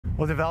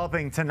Well,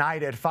 developing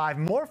tonight at 5,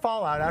 more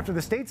fallout after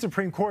the state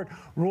Supreme Court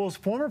rules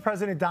former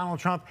President Donald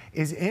Trump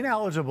is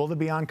ineligible to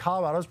be on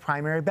Colorado's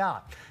primary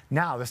ballot.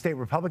 Now, the state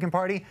Republican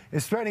Party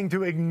is threatening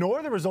to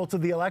ignore the results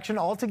of the election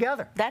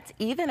altogether. That's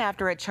even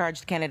after it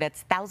charged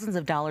candidates thousands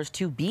of dollars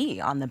to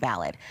be on the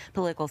ballot.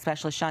 Political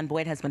specialist Sean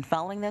Boyd has been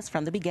following this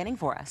from the beginning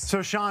for us.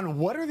 So, Sean,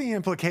 what are the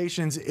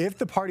implications if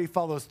the party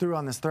follows through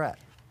on this threat?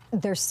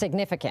 They're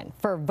significant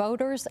for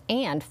voters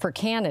and for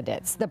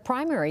candidates. The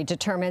primary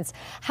determines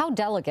how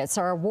delegates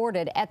are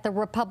awarded at the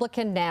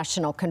Republican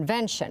National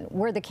Convention,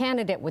 where the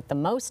candidate with the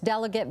most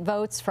delegate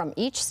votes from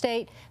each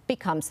state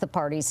becomes the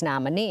party's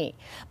nominee.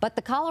 But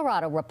the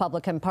Colorado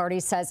Republican Party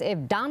says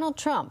if Donald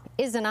Trump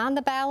isn't on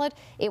the ballot,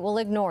 it will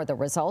ignore the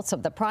results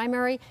of the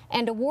primary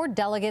and award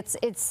delegates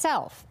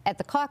itself at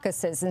the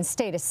caucuses and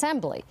state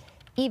assembly,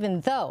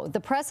 even though the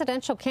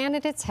presidential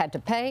candidates had to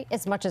pay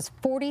as much as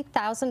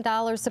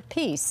 $40,000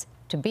 apiece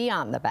to be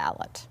on the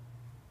ballot.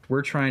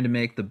 We're trying to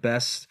make the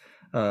best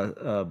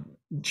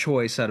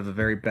choice out of a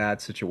very bad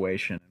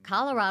situation.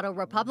 Colorado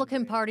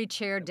Republican Party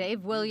Chair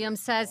Dave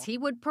Williams says he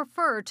would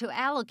prefer to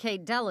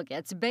allocate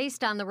delegates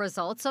based on the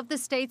results of the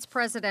state's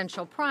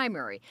presidential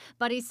primary.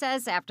 But he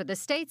says after the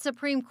state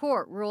Supreme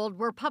Court ruled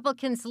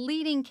Republicans'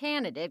 leading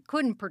candidate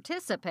couldn't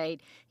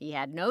participate, he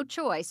had no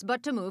choice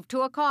but to move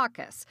to a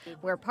caucus,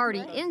 where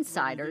party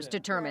insiders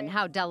determine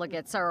how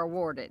delegates are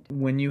awarded.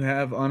 When you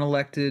have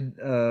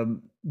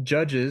unelected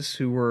judges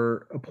who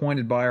were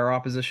appointed by our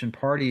opposition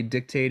party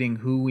dictating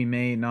who we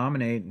may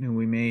nominate and who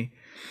we may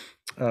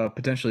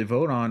potentially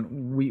vote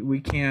on,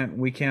 we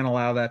can't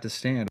allow that to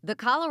stand. The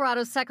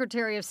Colorado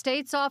Secretary of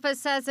State's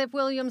office says if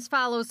Williams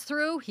follows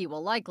through, he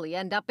will likely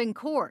end up in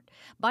court.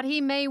 But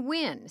he may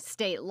win.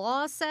 State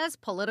law says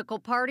political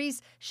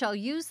parties shall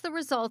use the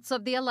results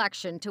of the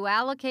election to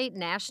allocate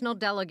national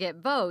delegate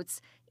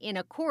votes in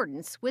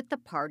accordance with the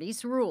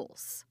party's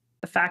rules.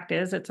 The fact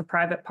is, it's a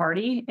private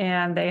party,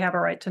 and they have a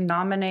right to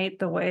nominate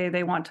the way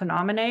they want to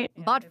nominate.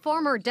 But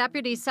former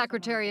Deputy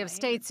Secretary of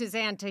State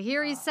Suzanne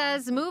Tahiri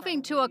says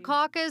moving to a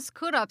caucus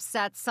could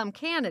upset some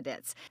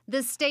candidates.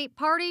 The state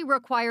party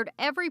required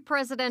every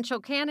presidential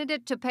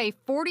candidate to pay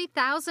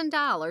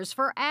 $40,000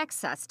 for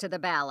access to the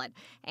ballot,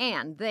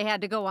 and they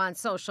had to go on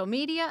social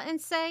media and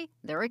say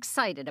they're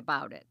excited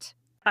about it.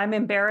 I'm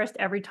embarrassed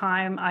every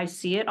time I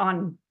see it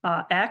on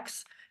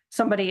X.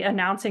 Somebody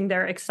announcing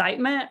their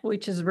excitement,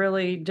 which is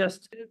really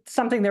just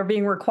something they're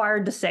being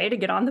required to say to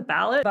get on the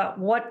ballot. But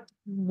what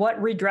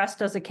redress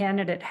does a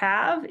candidate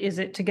have? Is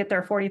it to get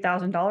their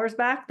 $40,000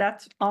 back?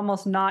 That's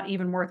almost not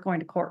even worth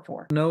going to court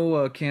for.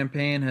 No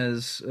campaign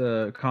has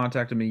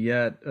contacted me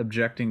yet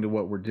objecting to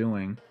what we're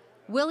doing.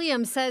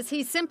 Williams says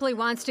he simply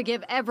wants to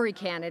give every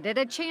candidate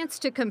a chance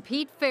to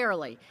compete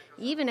fairly,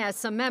 even as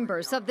some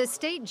members of the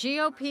state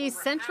GOP's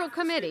Central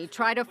Committee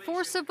try to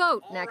force a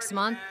vote next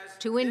month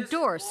to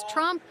endorse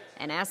Trump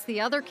and ask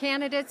the other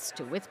candidates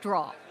to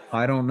withdraw.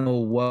 I don't know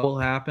what will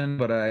happen,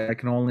 but I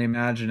can only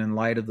imagine in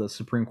light of the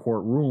Supreme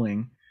Court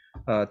ruling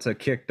to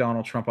kick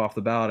Donald Trump off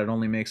the ballot, it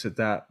only makes it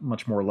that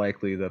much more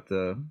likely that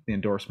the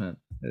endorsement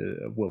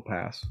will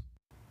pass.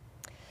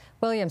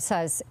 Williams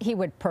says he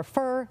would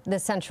prefer the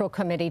Central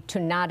Committee to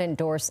not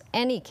endorse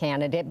any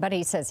candidate, but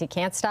he says he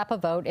can't stop a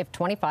vote if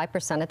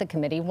 25% of the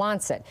committee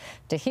wants it.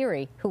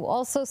 Tahiri, who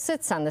also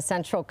sits on the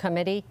Central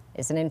Committee,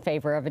 isn't in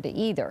favor of it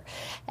either.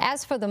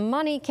 As for the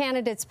money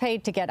candidates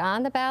paid to get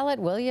on the ballot,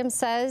 Williams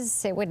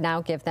says it would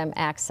now give them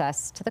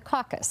access to the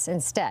caucus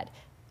instead,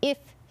 if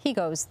he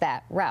goes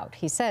that route.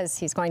 He says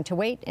he's going to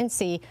wait and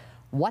see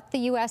what the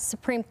U.S.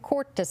 Supreme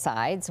Court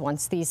decides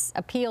once these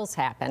appeals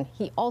happen.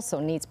 He also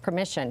needs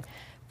permission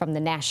from the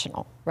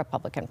National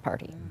Republican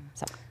Party.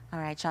 So. All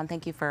right, Sean,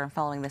 thank you for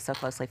following this so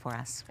closely for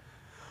us.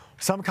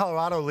 Some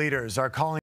Colorado leaders are calling